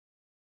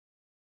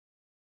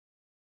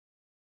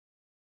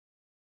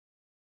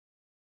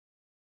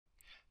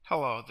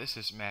Hello, this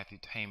is Matthew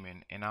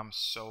Taman, and I'm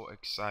so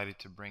excited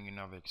to bring you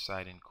another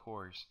exciting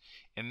course.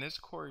 In this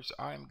course,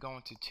 I'm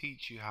going to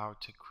teach you how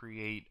to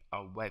create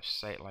a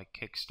website like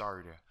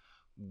Kickstarter,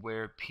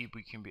 where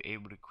people can be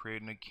able to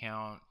create an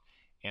account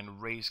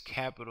and raise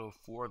capital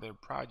for their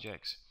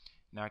projects.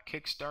 Now,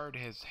 Kickstarter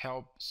has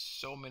helped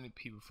so many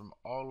people from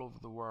all over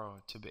the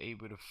world to be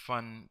able to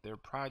fund their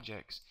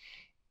projects.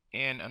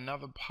 And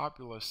another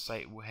popular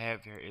site we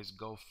have here is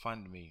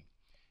GoFundMe.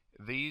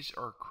 These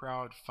are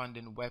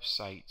crowdfunding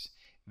websites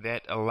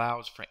that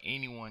allows for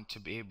anyone to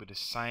be able to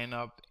sign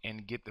up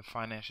and get the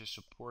financial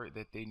support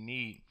that they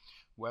need,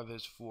 whether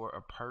it's for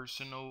a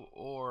personal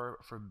or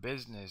for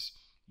business.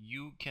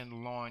 You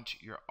can launch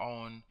your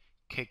own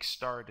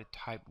Kickstarter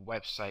type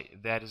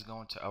website that is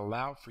going to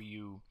allow for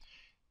you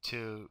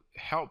to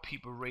help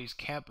people raise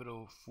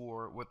capital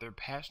for what they're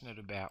passionate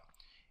about.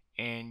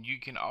 And you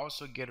can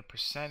also get a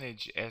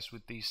percentage, as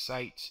with these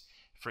sites,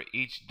 for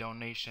each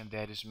donation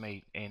that is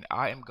made. And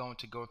I am going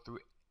to go through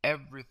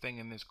everything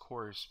in this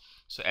course.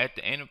 So at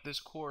the end of this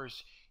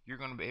course, you're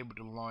going to be able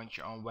to launch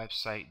your own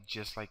website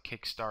just like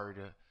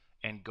Kickstarter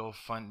and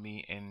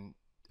GoFundMe and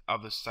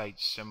other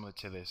sites similar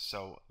to this.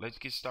 So let's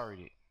get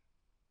started.